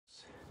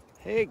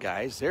Hey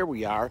guys, there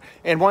we are.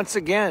 And once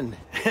again,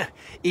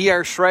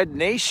 ER Shred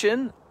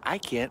Nation, I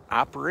can't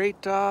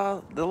operate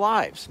the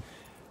lives.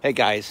 Hey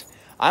guys,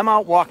 I'm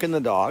out walking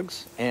the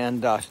dogs,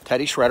 and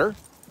Teddy Shredder,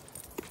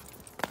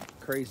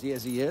 crazy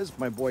as he is,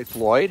 my boy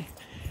Floyd.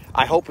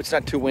 I hope it's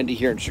not too windy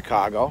here in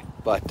Chicago,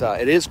 but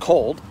it is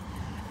cold.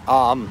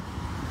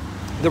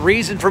 The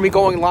reason for me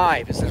going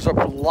live is there's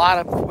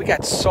we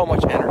got so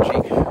much energy.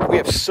 We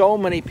have so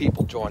many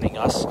people joining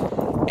us,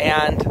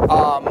 and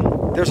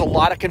there's a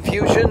lot of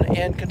confusion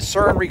and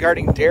concern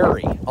regarding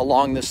dairy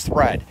along this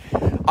thread.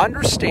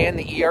 Understand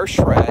the ER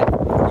Shred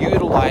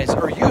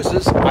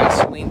uses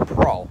Isolene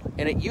Pro,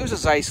 and it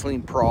uses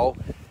Isolene Pro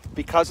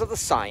because of the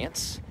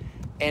science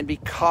and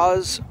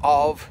because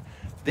of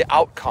the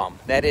outcome.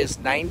 That is,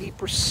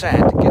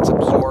 90% gets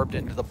absorbed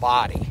into the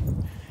body.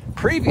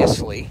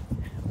 Previously,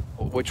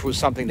 which was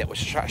something that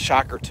was a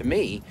shocker to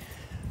me,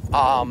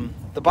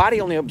 the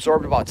body only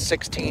absorbed about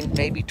 16,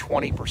 maybe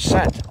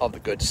 20% of the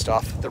good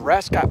stuff. The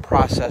rest got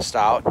processed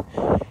out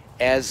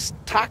as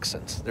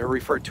toxins. They're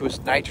referred to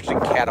as nitrogen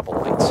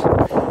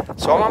catabolites.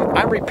 So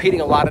I'm repeating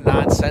a lot of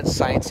nonsense,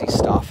 sciencey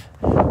stuff.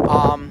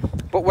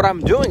 But what I'm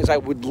doing is I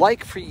would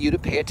like for you to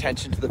pay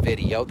attention to the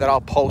video that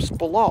I'll post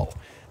below.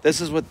 This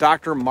is with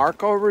Dr.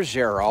 Marco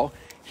Ruggiero.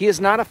 He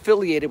is not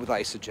affiliated with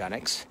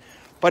Isogenics,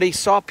 but he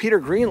saw Peter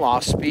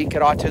Greenlaw speak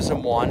at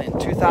Autism One in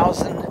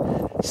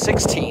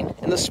 2016,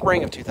 in the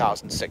spring of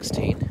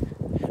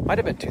 2016. Might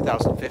have been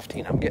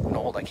 2015. I'm getting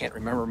old. I can't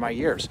remember my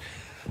years.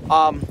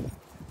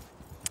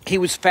 He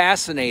was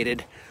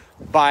fascinated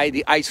by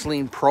the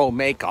Isolene Pro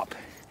makeup,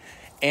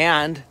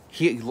 and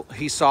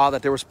he saw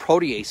that there was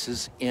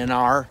proteases in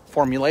our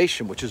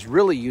formulation, which is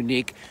really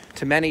unique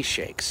to many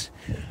shakes.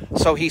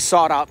 So he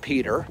sought out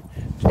Peter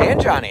and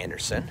John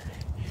Anderson.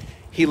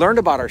 He learned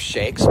about our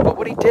shakes, but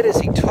what he did is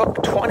he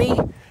took 20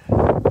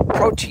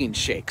 protein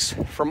shakes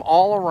from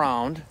all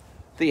around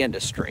the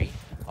industry,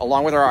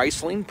 along with our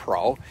Isolene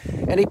Pro,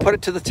 and he put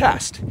it to the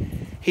test.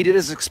 He did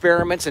his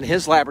experiments in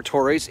his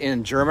laboratories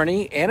in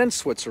Germany and in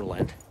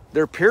Switzerland.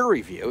 They're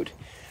peer-reviewed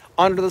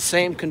under the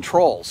same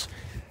controls.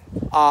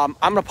 I'm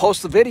going to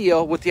post the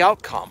video with the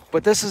outcome,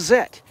 but this is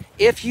it.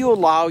 If you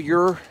allow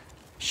your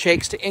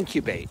shakes to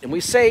incubate, and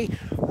we say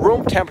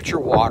room temperature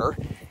water,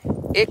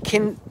 it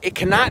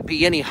cannot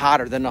be any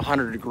hotter than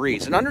 100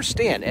 degrees. And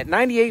understand, at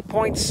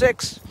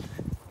 98.6,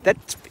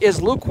 that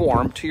is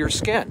lukewarm to your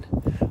skin.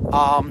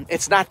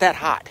 It's not that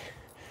hot.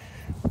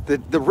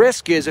 The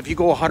risk is if you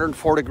go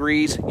 104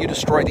 degrees, you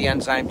destroy the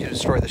enzyme, you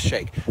destroy the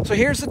shake. So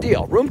here's the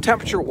deal. Room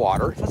temperature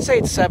water, let's say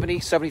it's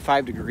 70,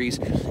 75 degrees.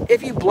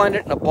 If you blend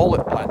it in a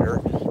bullet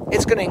blender,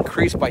 it's going to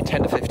increase by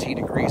 10 to 15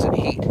 degrees in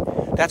heat.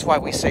 That's why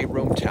we say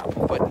room temp,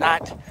 but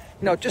not,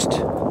 just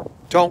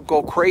don't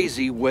go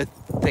crazy with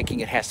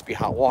thinking it has to be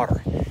hot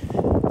water.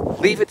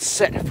 Leave it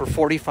sit for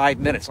 45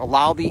 minutes.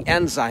 Allow the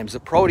enzymes, the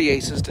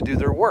proteases, to do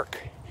their work.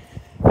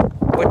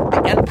 What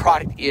the end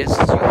product is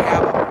you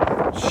have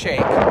a shake.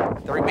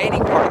 The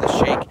remaining part of the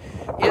shake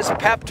is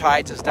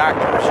peptides, as Dr.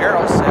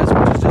 Ruggiero says,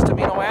 which is just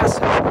amino acids.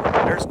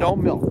 There's no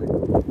milk.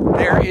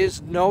 There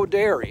is no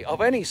dairy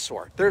of any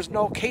sort. There's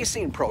no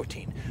casein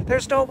protein.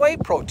 There's no whey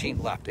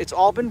protein left. It's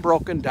all been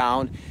broken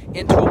down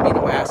into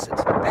amino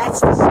acids.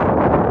 That's the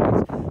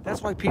secret.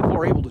 That's why people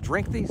are able to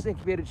drink these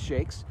incubated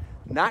shakes,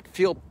 not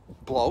feel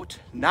bloat,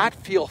 not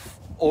feel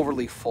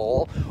overly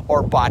full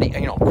or body,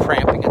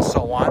 cramping and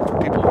so on, for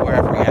people who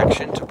have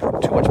reaction to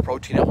too much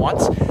protein at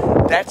once.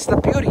 That's the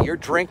beauty. You're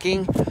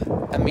drinking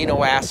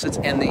amino acids,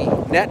 and the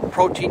net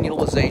protein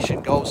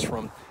utilization goes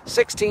from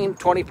 16,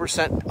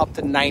 20% up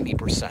to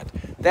 90%.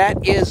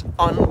 That is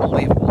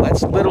unbelievable.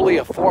 That's literally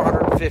a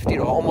 450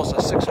 to almost a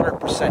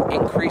 600%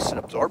 increase in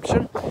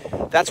absorption.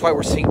 That's why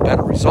we're seeing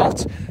better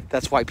results.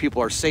 That's why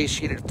people are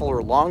satiated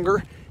fuller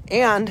longer.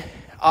 And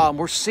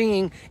we're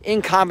seeing,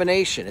 in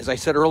combination, as I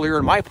said earlier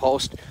in my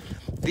post,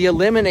 the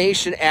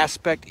elimination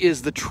aspect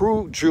is the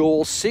true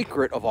jewel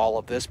secret of all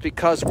of this,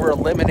 because we're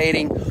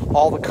eliminating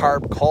all the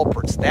carb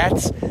culprits.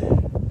 That's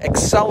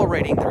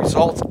accelerating the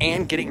results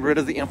and getting rid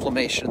of the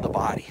inflammation in the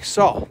body.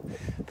 So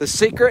the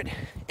secret,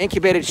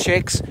 incubated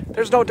shakes,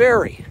 there's no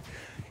dairy.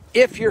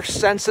 If you're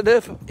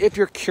sensitive, if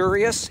you're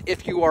curious,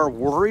 if you are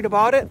worried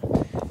about it,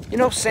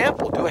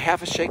 sample, do a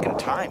half a shake at a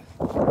time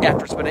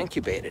after it's been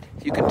incubated.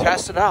 You can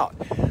test it out.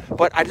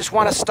 But I just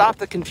want to stop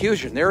the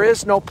confusion. There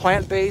is no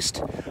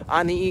plant-based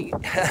on the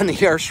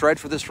ER Shred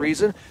for this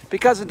reason,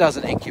 because it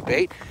doesn't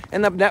incubate,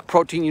 and the net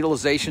protein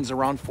utilization is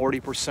around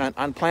 40%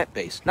 on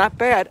plant-based. Not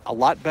bad, a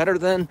lot better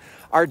than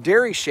our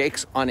dairy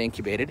shakes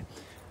unincubated,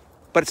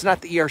 but it's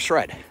not the ER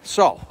Shred.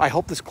 So I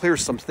hope this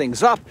clears some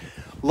things up.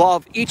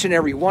 Love each and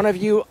every one of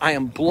you. I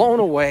am blown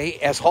away,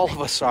 as all of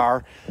us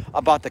are,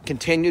 about the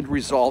continued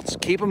results.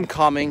 Keep them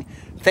coming.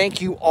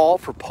 Thank you all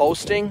for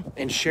posting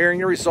and sharing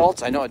your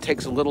results. I know it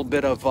takes a little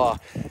bit of,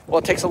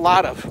 it takes a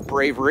lot of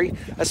bravery,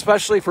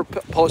 especially for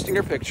posting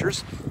your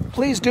pictures.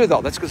 Please do,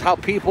 though. That's because how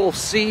people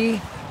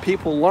see,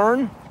 people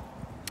learn,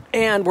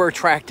 and we're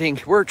attracting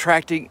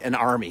an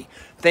army.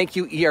 Thank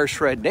you, ER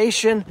Shred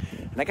Nation,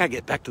 and I got to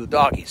get back to the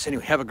doggies.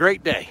 Anyway, have a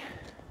great day.